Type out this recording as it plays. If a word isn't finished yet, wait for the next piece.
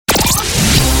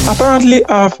Apparently,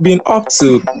 I've been up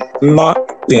to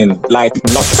nothing, like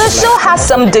nothing. The show has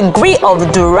some degree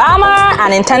of drama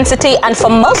and intensity, and for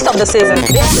most of the season,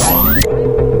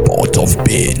 Pot of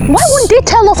beans. why wouldn't they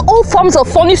tell us all forms of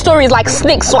funny stories like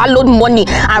snakes swallowed money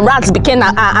and rats became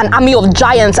an army of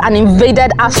giants and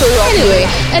invaded Astoria?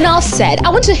 Anyway, enough said. I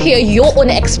want to hear your own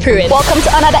experience. Welcome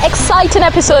to another exciting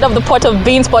episode of the Pot of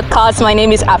Beans podcast. My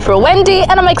name is Afro Wendy,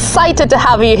 and I'm excited to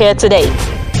have you here today.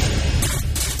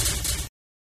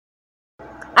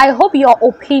 I hope your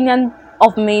opinion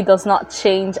of me does not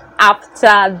change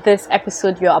after this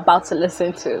episode you're about to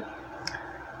listen to.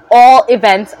 All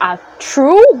events are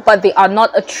true, but they are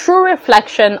not a true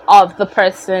reflection of the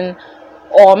person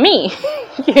or me,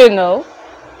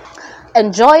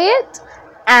 Enjoy it.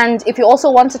 And if you also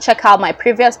want to check out my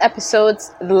previous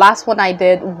episodes, the last one I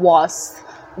did was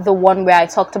the one where I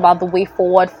talked about the way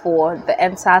forward for the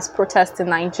NSAS protest in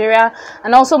Nigeria,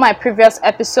 and also my previous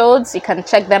episodes. You can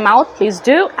check them out, please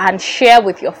do, and share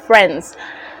with your friends,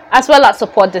 as well as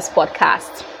support this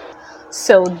podcast.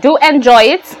 So do enjoy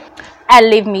it and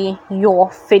leave me your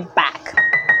feedback.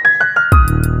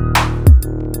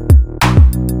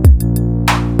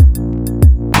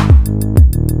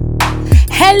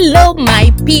 Hello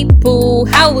my people,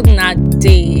 how una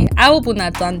dey? I hope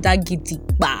una tanda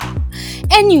gidigba.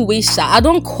 Anyway, I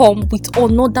don't come with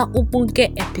another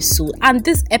openke episode, and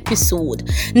this episode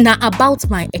na about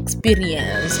my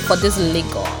experience for this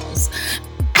Lagos.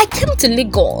 I came to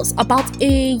Lagos about a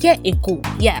year ago.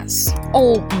 Yes,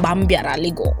 Bambiara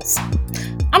Lagos.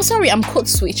 I'm sorry, I'm code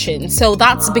switching. So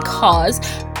that's because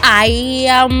I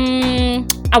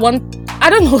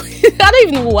don't know. I don't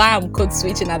even know why I'm code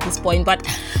switching at this point, but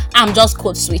I'm just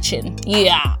code switching.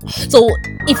 Yeah. So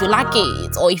if you like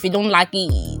it or if you don't like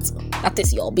it, that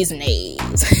is your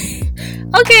business.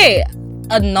 Okay,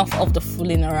 enough of the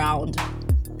fooling around.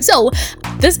 So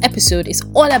this episode is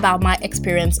all about my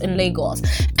experience in Lagos,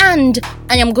 and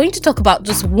I am going to talk about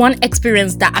just one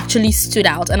experience that actually stood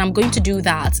out, and I'm going to do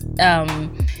that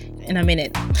in a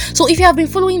minute. So if you have been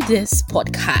following this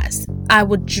podcast, I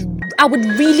would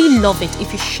really love it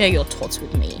if you share your thoughts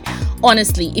with me.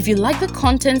 Honestly, if you like the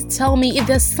content, tell me if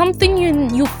there's something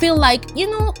you feel like you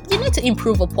need to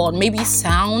improve upon. Maybe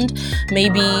sound,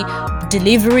 maybe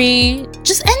delivery,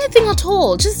 just anything at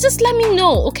all. Just let me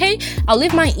know, okay? I'll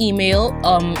leave my email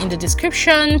in the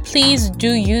description. Please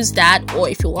do use that, or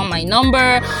if you want my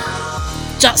number,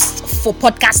 just for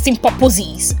podcasting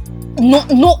purposes.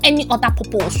 No any other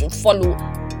purpose should follow.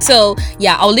 So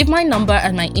yeah, I'll leave my number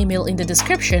and my email in the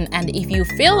description, and if you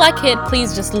feel like it,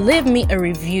 please just leave me a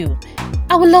review.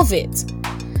 I would love it.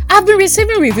 I've been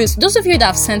receiving reviews. Those of you that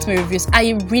have sent me reviews,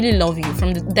 I really love you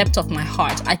from the depth of my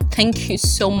heart. I thank you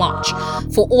so much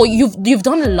for all you've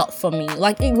done a lot for me.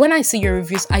 Like when I see your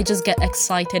reviews, I just get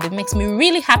excited. It makes me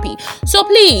really happy. So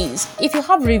please, if you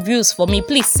have reviews for me,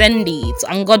 please send it,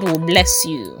 and God will bless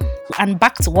you. And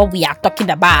back to what we are talking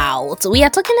about. We are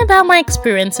talking about my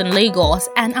experience in Lagos,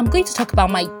 and I'm going to talk about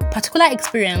my particular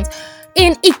experience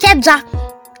in Ikeja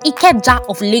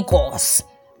of Lagos.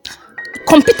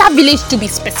 Computer Village to be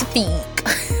specific.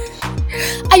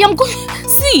 I am going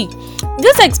see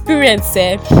this experience.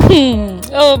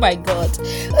 Oh my God!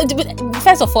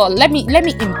 First of all, let me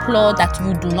implore that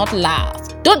you do not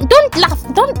laugh. Don't laugh.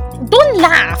 Don't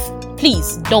laugh.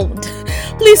 Please don't.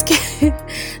 Please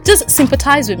just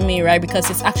sympathize with me, right? Because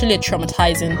it's actually a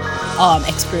traumatizing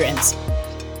experience.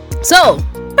 So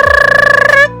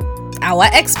our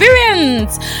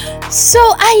experience. So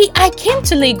I came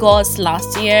to Lagos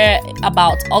last year,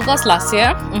 about August last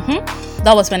year.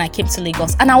 That was when I came to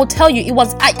Lagos, and I will tell you,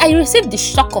 I received the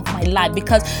shock of my life,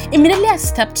 because immediately I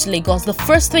stepped to Lagos, the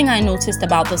first thing I noticed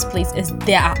about this place is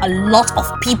there are a lot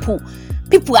of people.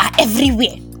 People are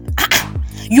everywhere.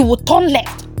 You will turn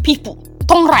left, people.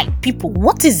 Turn right, people.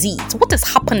 What is it? What is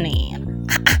happening?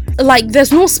 Like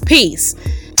there's no space.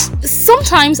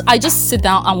 Sometimes I just sit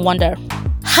down and wonder,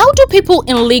 how do people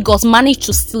in Lagos manage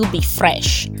to still be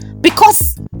fresh?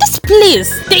 Because this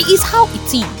place, there is how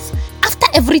it is. After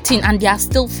everything, and they are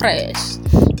still fresh.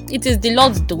 It is the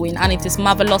Lord's doing, and it is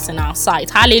marvelous in our sight.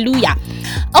 Hallelujah.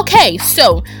 Okay,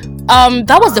 so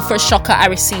that was the first shocker I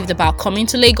received about coming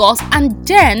to Lagos, and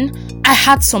then I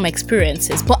had some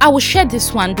experiences, but I will share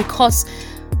this one because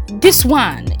this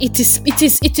one it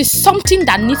is something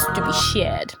that needs to be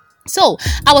shared. So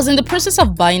I was in the process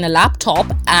of buying a laptop,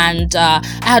 and I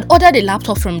had ordered a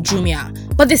laptop from Jumia,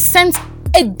 but they sent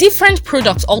a different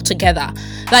product altogether.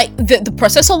 Like the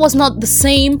processor was not the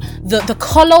same, the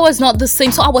color was not the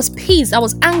same, so I was pissed, I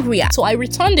was angry, so I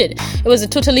returned it. It was a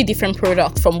totally different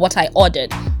product from what I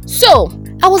ordered. So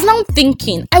I was now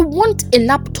thinking, I want a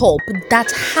laptop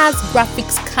that has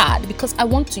graphics card because I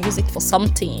want to use it for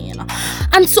something.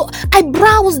 And so I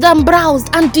browsed, and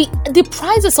the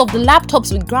prices of the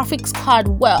laptops with graphics card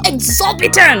were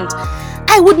exorbitant.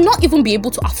 I would not even be able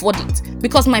to afford it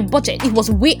because my budget, it was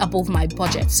way above my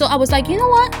budget. So I was like, you know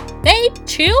what, babe,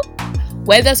 chill.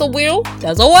 Where there's a will,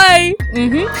 there's a way.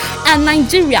 And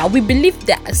Nigeria, we believe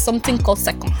there is something called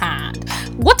second hand.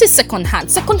 What is second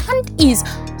hand? Second hand is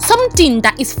something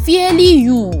that is fairly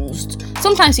used.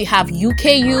 Sometimes you have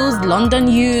UK used, London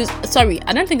used. Sorry,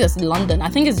 I don't think it's London. I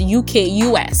think it's UK,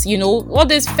 US,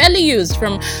 what is fairly used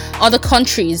from other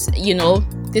countries,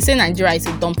 They say Nigeria is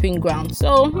a dumping ground.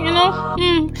 So,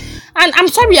 And I'm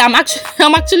sorry, I'm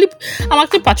actually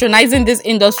patronizing this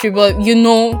industry, but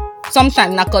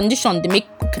sometimes in a condition they make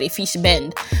crayfish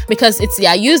bend because it's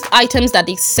their used items that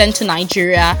they send to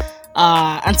Nigeria,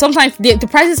 and sometimes the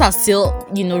prices are still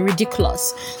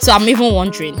ridiculous. So I'm even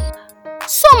wondering.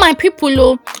 So my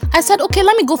people, I said, okay,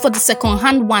 let me go for the second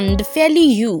hand one, the fairly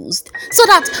used, so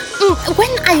that when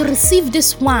I receive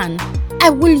this one, I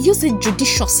will use it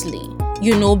judiciously,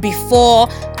 before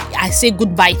I say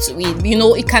goodbye to it.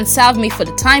 It can serve me for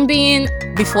the time being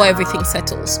before everything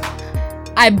settles.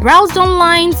 I browsed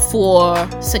online for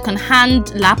second-hand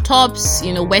laptops,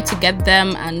 where to get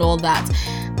them and all that.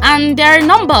 And there are a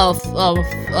number of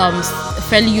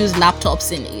fairly used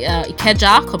laptops in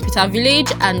Ikeja, Computer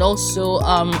Village, and also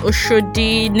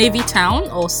Oshodi, Navy Town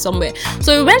or somewhere.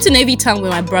 So we went to Navy Town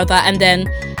with my brother, and then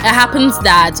it happens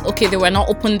that, okay, they were not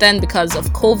open then because of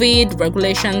COVID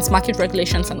regulations, market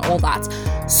regulations, and all that.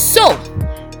 So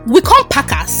we can't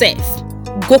pack ourselves,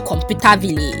 go Computer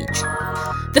Village.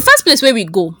 The first place where we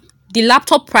go, the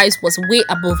laptop price was way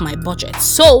above my budget.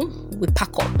 So we pack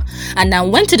up and then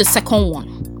went to the second one.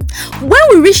 When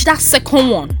we reached that second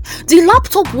one, the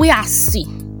laptop where I see,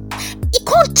 it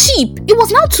got cheap. It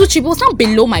was not too cheap. It was not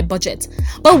below my budget.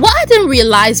 But what I didn't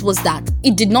realize was that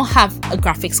it did not have a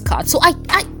graphics card. So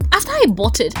after I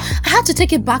bought it, I had to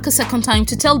take it back a second time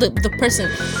to tell the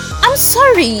person, I'm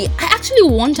sorry, I actually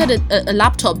wanted a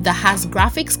laptop that has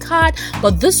graphics card,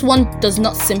 but this one does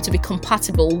not seem to be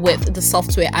compatible with the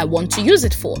software I want to use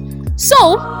it for. So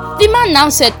the man now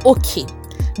said, okay,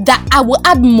 that I will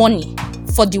add money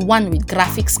for the one with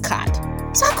graphics card.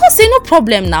 So I could say, no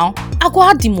problem now, I go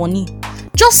add the money.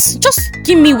 Just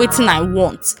give me what I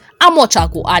want. How much I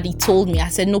go add? He told me. I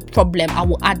said, no problem, I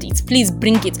will add it. Please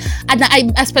bring it. And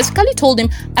I specifically told him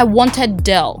I wanted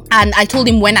Dell. And I told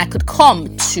him when I could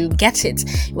come to get it.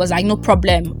 He was like, no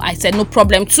problem. I said, no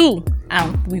problem too.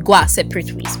 And we go our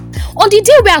separate ways. On the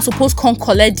day where I was supposed to come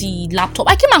collect the laptop,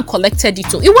 I came and collected it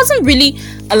too. It wasn't really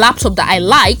a laptop that I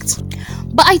liked,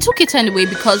 but I took it anyway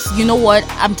because, you know what,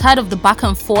 I'm tired of the back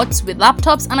and forths with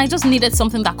laptops and I just needed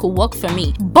something that could work for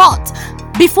me. But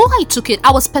before I took it,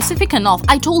 I was specific enough.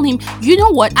 I told him, you know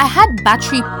what, I had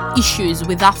battery issues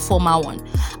with that former one.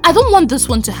 I don't want this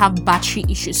one to have battery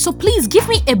issues. So please give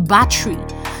me a battery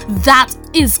that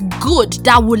is good,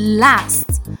 that will last.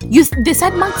 They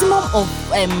said maximum of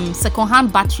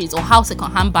second-hand batteries, or how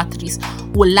second-hand batteries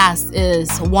will last,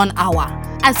 is 1 hour.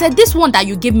 I said, this one that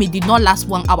you gave me did not last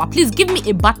 1 hour. Please give me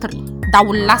a battery that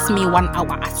will last me 1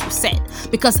 hour, as you said,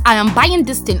 because I am buying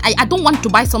this thing. I don't want to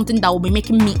buy something that will be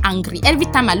making me angry. Every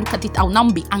time I look at it, I'll now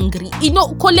be angry.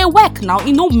 Kole work now,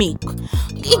 make.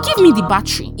 He gave me the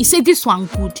battery. He said this one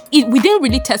good. We didn't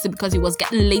really test it because it was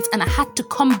getting late and I had to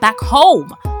come back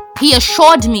home. He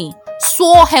assured me,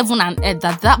 swore heaven and earth,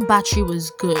 that battery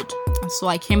was good. And so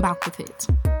I came back with it.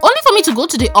 Only for me to go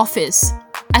to the office.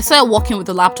 I started working with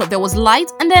the laptop. There was light,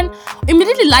 and then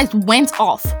immediately light went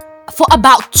off for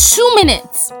about 2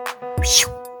 minutes.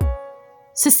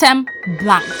 System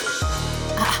blank.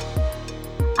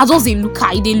 I just they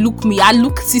look me. I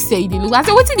look sister, they look. I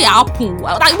said, what did they happen?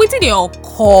 Like, what did they all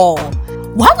call?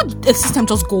 Why would the system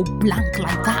just go blank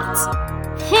like that?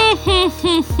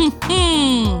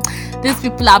 These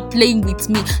people are playing with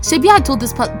me. Shebi, I told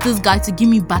this guy to give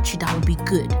me battery that would be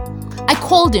good. I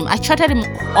called him. I chatted him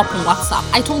up on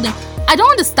WhatsApp. I told him, I don't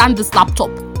understand this laptop.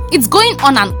 It's going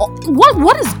on and on.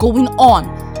 What is going on?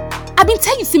 I've been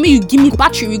telling you, you give me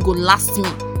battery, we go last me.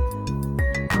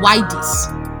 Why this?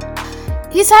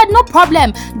 He said, no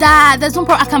problem. There's no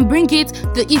problem. I can bring it.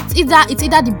 It's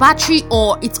either the battery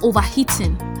or it's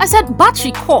overheating. I said,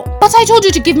 battery core. But I told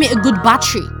you to give me a good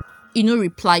battery.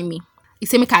 Reply me. He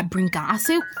said, make I bring it. I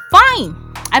said, fine.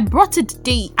 I brought it the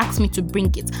day he asked me to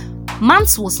bring it.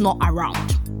 Mans was not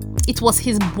around. It was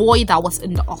his boy that was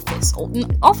in the office.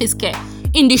 Office care.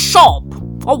 In the shop.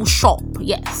 Oh, shop.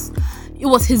 Yes. It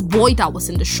was his boy that was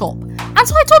in the shop. And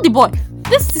so I told the boy,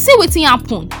 This say wetin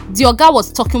happen. The oga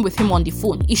was talking with him on the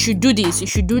phone. He should do this, he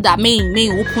should do that. May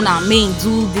open am, may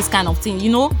do this kind of thing, you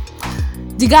know.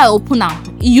 The guy open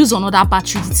am, he used another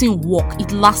battery, the thing work,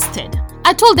 it lasted.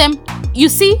 I told them, you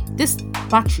see, this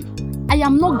battery, I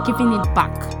am not giving it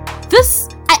back.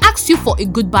 I asked you for a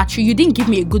good battery, you didn't give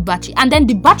me a good battery, and then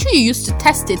the battery you used to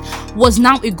test it was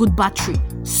now a good battery.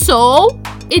 So,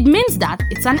 it means that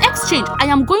it's an exchange. I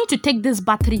am going to take this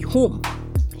battery home.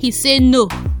 He said no.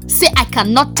 Say I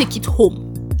cannot take it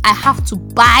home. I have to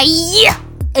buy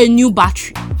a new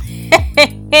battery.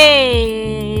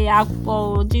 Hey,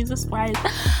 oh, Jesus Christ.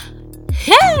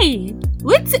 Hey,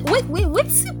 wait,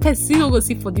 person go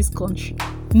see for this country.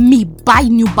 Me buy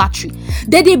new battery.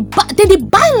 Then they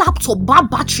buy laptop, buy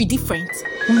battery different.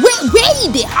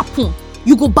 Where they happen?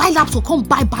 You go buy laptop, come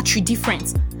buy battery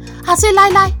different. I say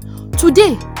lie.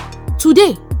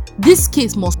 Today, this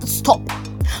case must stop.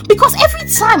 Because every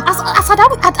time, as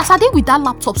I did with that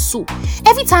laptop, so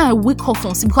every time I wake up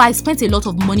from sleep, because I spent a lot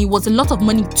of money, it was a lot of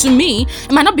money to me.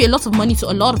 It might not be a lot of money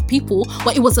to a lot of people,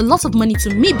 but it was a lot of money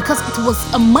to me because it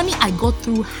was a money I got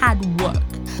through hard work.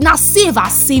 Now I save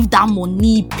that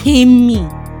money, pay me.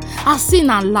 I say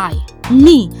na lie.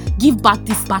 Me give back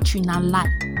this battery na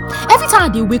lie. Every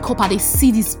time they wake up and they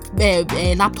see this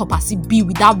laptop as it be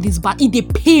without this battery, they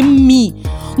pay me.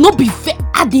 No be fair,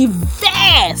 they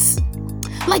vex.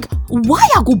 Like, why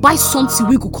I go buy something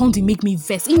we go come to make me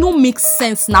vex? It don't make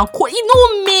sense now. It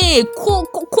don't make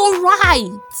right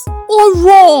or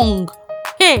wrong.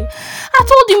 Hey, I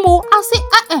told him, I say,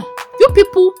 you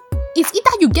people, it's either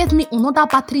you get me another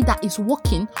battery that is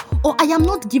working, or I am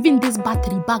not giving this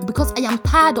battery back because I am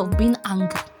tired of being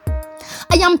angry.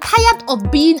 I am tired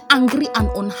of being angry and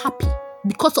unhappy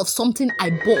because of something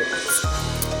I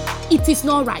bought. It is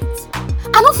not right.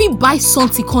 I don't feel buy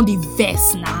something on the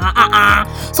verse now.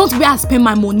 Something where I spend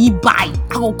my money buy.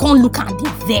 I will come look at the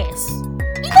verse.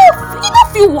 You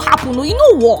don't feel what happen, or you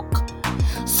know work.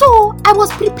 So I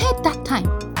was prepared that time.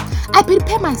 I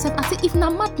prepared myself. I said, if na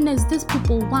madness these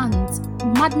people want,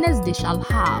 madness they shall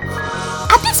have.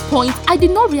 At this point, I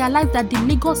did not realize that the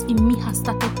Lagos in me has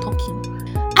started talking.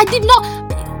 I did not.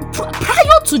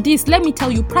 Prior to this, let me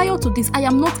tell you, prior to this, I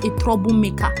am not a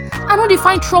troublemaker. I don't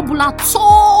find trouble at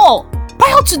all.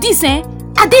 Prior to this,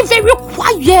 are they very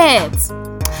quiet?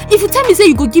 If you tell me say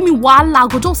you go give me wahala,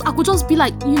 I go just be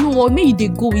like, you know what, maybe they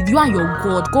go with you and your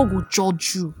God. God will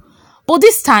judge you. But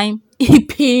this time, he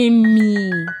pay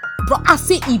me. Bro, I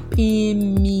say he pay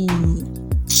me.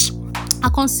 I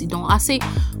can't sit down. I say,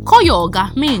 call your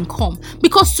oga, may him come.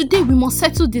 Because today we must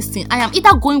settle this thing. I am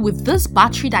either going with this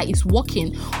battery that is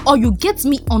working, or you get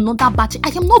me another battery. I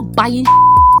am not buying.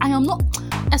 I am not.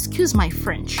 Excuse my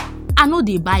French. I know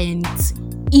they buy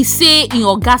anything. He say in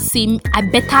oga say, I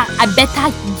better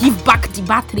give back the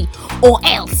battery, or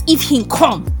else if he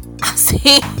come. I say,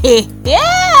 hey.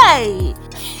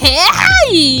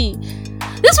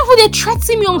 These people they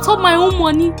threaten me on top of my own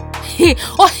money.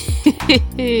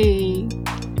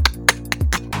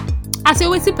 I say,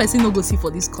 wait, see person no go see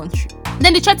for this country.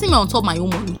 Then they threaten me on top of my own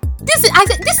money. This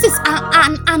is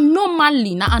an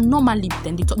anomaly. Now anomaly.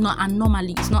 Then they talk. No,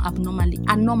 anomaly. It's not abnormally.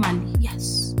 Anomaly.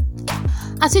 Yes.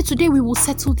 I say today we will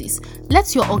settle this.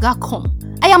 Let your oga come.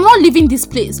 I am not leaving this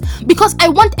place because I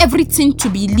want everything to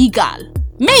be legal.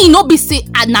 May he not be say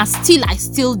and I steal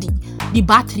the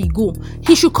battery go.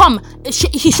 He should come.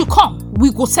 He should come.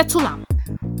 We go settle him.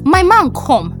 My man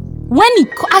come. When he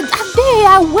come, I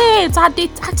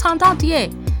stand out here.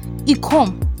 He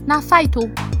come. Na fight oh.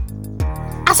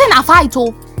 I say na fight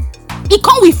oh. He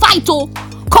come we fight oh.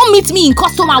 Come meet me in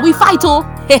customer we fight oh.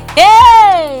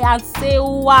 Hey. I say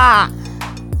wow.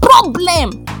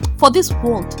 Problem for this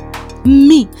world.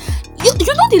 Me. You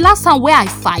know the last time where I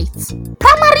fight?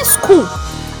 Primary school.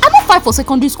 I don't fight for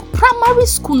secondary school. Primary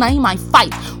school now in my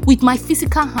fight with my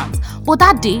physical hands. But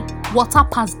that day, water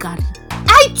passed Gary.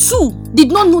 I too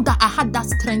did not know that I had that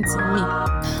strength in me.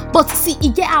 But see,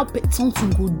 it get out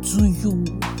something go do you.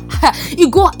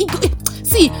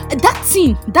 See,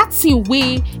 that thing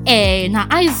where na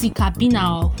Isaac have been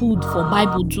our hood for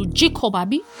Bible to Jacob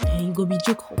abi, then you go be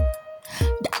Jacob.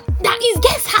 That is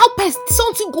guess how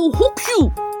something go hook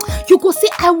you. You go say,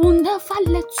 I will never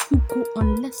let you go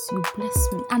unless you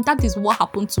bless me. And that is what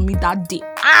happened to me that day.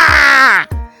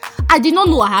 I did not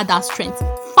know I had that strength.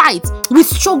 Fight. We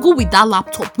struggle with that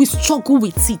laptop. We struggle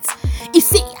with it. You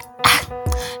see,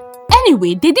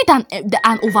 anyway, they did an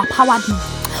overpowered me.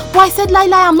 But I said, lie,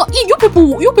 I'm not. You people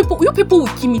will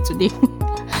kill me today.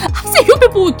 I said, you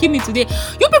people will kill me today.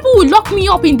 You people will lock me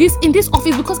up in this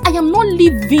office because I am not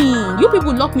leaving. You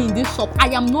people lock me in this shop. I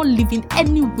am not leaving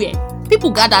anywhere.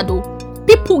 People gathered though.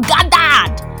 People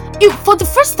gathered. for the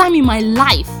first time in my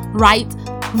life, right,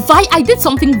 I did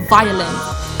something violent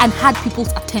and had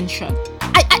people's attention.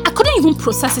 I couldn't even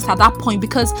process it at that point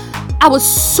because I was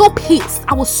so pissed.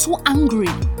 I was so angry.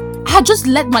 I had just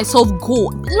let myself go.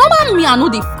 Normally, me, I know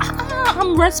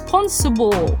I'm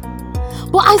responsible.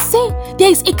 But I say there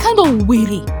is a kind of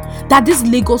worry that this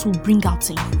Lagos will bring out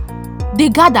in you. They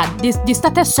gathered, they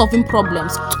started solving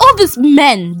problems. All these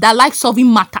men that like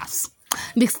solving matters,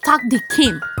 they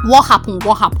came. What happened?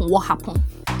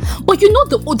 But you know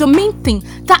the main thing,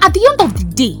 that at the end of the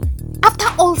day, after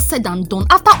all said and done,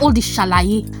 after all the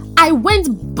shalaye, I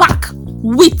went back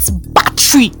with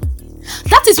battery.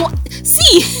 That is what,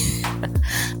 see,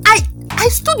 I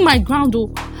stood my ground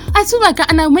though. I stood my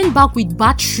ground and I went back with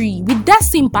battery, with that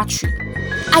same battery.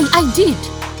 I did.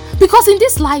 Because in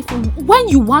this life, when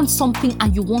you want something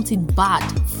and you want it bad,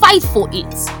 fight for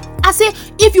it. I say,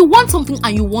 if you want something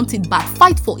and you want it bad,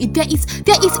 fight for it. There is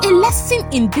a lesson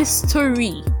in this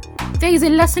story. There is a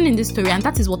lesson in this story, and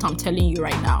that is what I'm telling you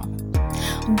right now.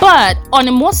 But on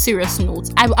a more serious note,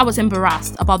 I was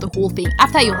embarrassed about the whole thing.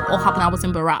 After it all happened, I was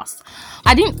embarrassed.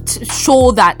 I didn't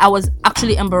show that I was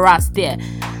actually embarrassed there.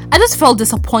 I just felt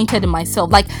disappointed in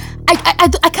myself. Like,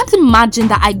 I can't imagine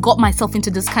that I got myself into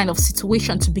this kind of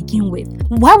situation to begin with.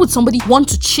 Why would somebody want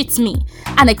to cheat me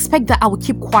and expect that I would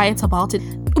keep quiet about it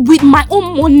with my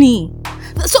own money?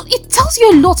 So it tells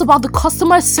you a lot about the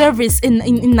customer service in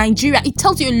Nigeria. It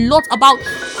tells you a lot about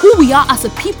who we are as a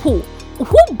people.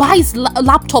 Who buys a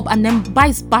laptop and then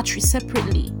buys battery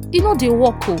separately? You know they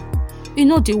work.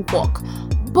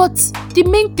 But the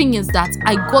main thing is that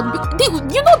I got,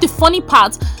 the funny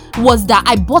part was that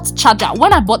I bought charger.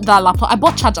 When I bought that laptop, I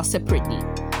bought charger separately.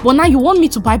 But now you want me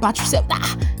to buy battery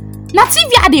separately? Now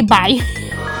TV I dey buy.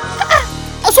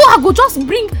 So I go just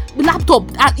bring the laptop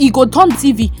and you go turn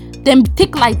TV, then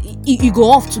take light, you go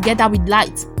off together with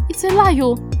light. It's a lie,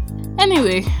 yo.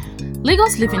 Anyway,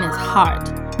 Lagos living is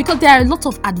hard because there are a lot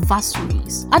of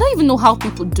adversaries. I don't even know how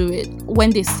people do it when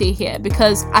they stay here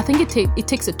because I think it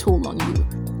takes a toll on you.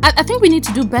 I think we need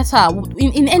to do better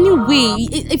in any way.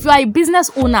 If you are a business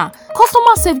owner,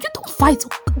 customer service, you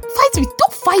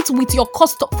don't fight with your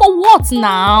customer. For what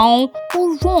now?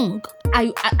 Go wrong.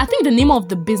 I think the name of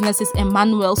the business is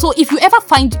Emmanuel. So if you ever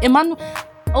find Emmanuel,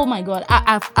 oh my god,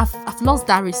 I've lost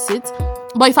that receipt.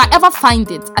 But if I ever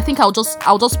find it, I think I'll just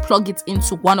plug it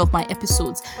into one of my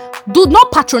episodes. Do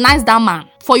not patronize that man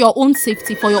for your own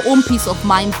safety, for your own peace of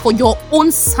mind, for your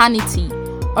own sanity.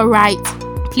 Alright?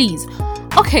 Please.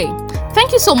 Okay,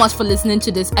 thank you so much for listening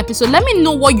to this episode. Let me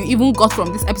know what you even got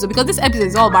from this episode because this episode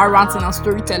is all about ranting and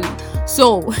storytelling.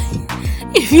 So,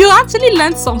 if you actually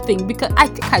learned something, because I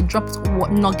think I dropped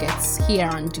nuggets here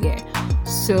and there.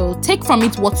 So, take from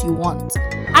it what you want.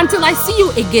 Until I see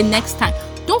you again next time.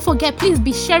 Don't forget, please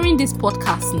be sharing this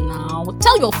podcast now.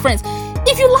 Tell your friends.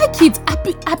 If you like it,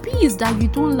 happy is that you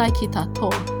don't like it at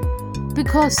all.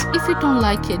 Because if you don't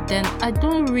like it, then I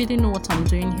don't really know what I'm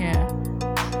doing here.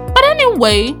 But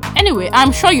anyway,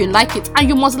 I'm sure you like it and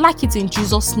you must like it in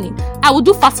Jesus' name. I will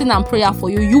do fasting and prayer for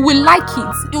you. You will like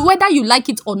it. Whether you like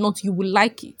it or not, you will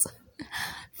like it.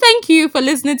 Thank you for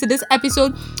listening to this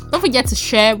episode. Don't forget to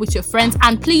share with your friends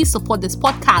and please support this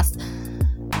podcast.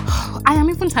 I am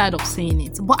even tired of saying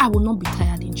it, but I will not be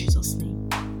tired in Jesus' name.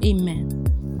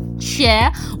 Amen.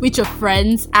 Share with your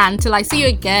friends until I see you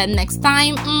again next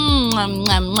time. I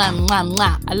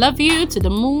love you to the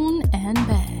moon and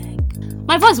back.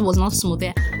 My voice was not smooth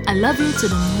there. I love you to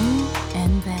the moon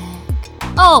and back.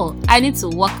 Oh, I need to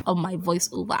work on my voice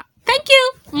over. Thank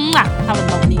you. Have a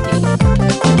lovely day.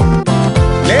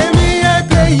 Let me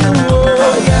play you.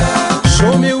 Oh, yeah.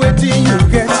 Show me what you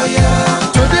get. Oh,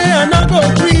 yeah. Today I not go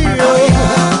free. Oh,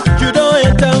 yeah. You don't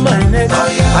enter my net. Oh,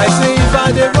 yeah. I say if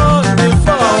I dey run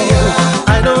before, oh,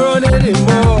 yeah. I don't run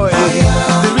anymore. Oh, yeah.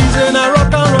 The reason I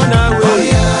rock and run away, oh,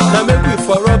 yeah. Now make we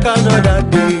for rock another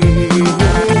day.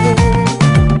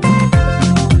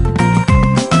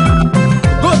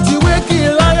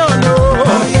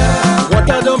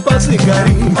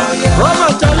 Gary, Roma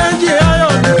challenge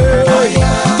iron.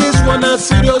 This one a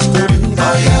serious.